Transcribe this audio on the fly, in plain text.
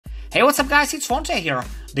Hey, what's up guys, it's Fonte here.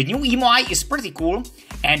 The new EMUI is pretty cool,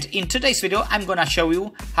 and in today's video I'm gonna show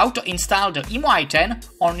you how to install the EMUI 10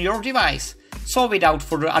 on your device. So without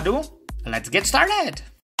further ado, let's get started!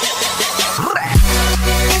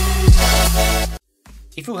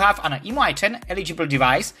 If you have an EMUI 10 eligible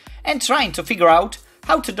device and trying to figure out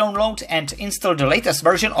how to download and install the latest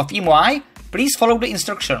version of EMUI, please follow the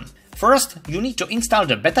instruction. First, you need to install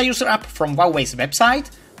the beta user app from Huawei's website.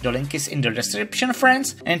 The link is in the description,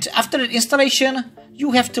 friends. And after the installation,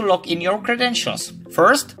 you have to log in your credentials.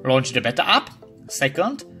 First, launch the beta app.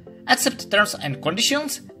 Second, accept terms and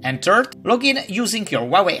conditions. And third, log in using your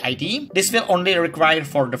Huawei ID. This will only require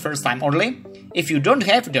for the first time only. If you don't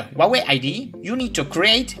have the Huawei ID, you need to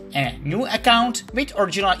create a new account with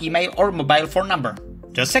original email or mobile phone number.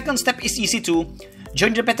 The second step is easy too.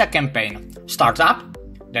 Join the beta campaign. Start up,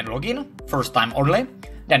 then log in, first time only.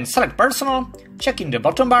 Then select personal, check in the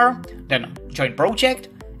bottom bar, then join project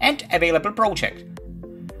and available project.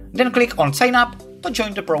 Then click on sign up to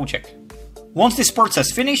join the project. Once this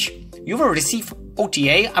process finishes, you will receive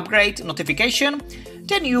OTA upgrade notification,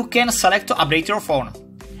 then you can select to update your phone.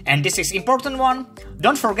 And this is important one,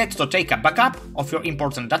 don't forget to take a backup of your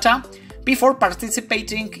important data before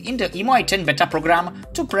participating in the EMUI 10 beta program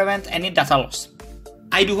to prevent any data loss.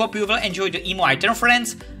 I do hope you will enjoy the EMUI 10,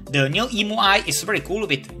 friends. The new EMUI is very cool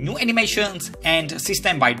with new animations and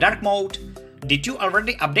system by dark mode. Did you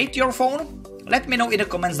already update your phone? Let me know in the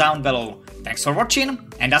comments down below. Thanks for watching,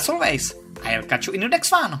 and as always, I'll catch you in the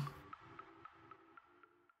next one.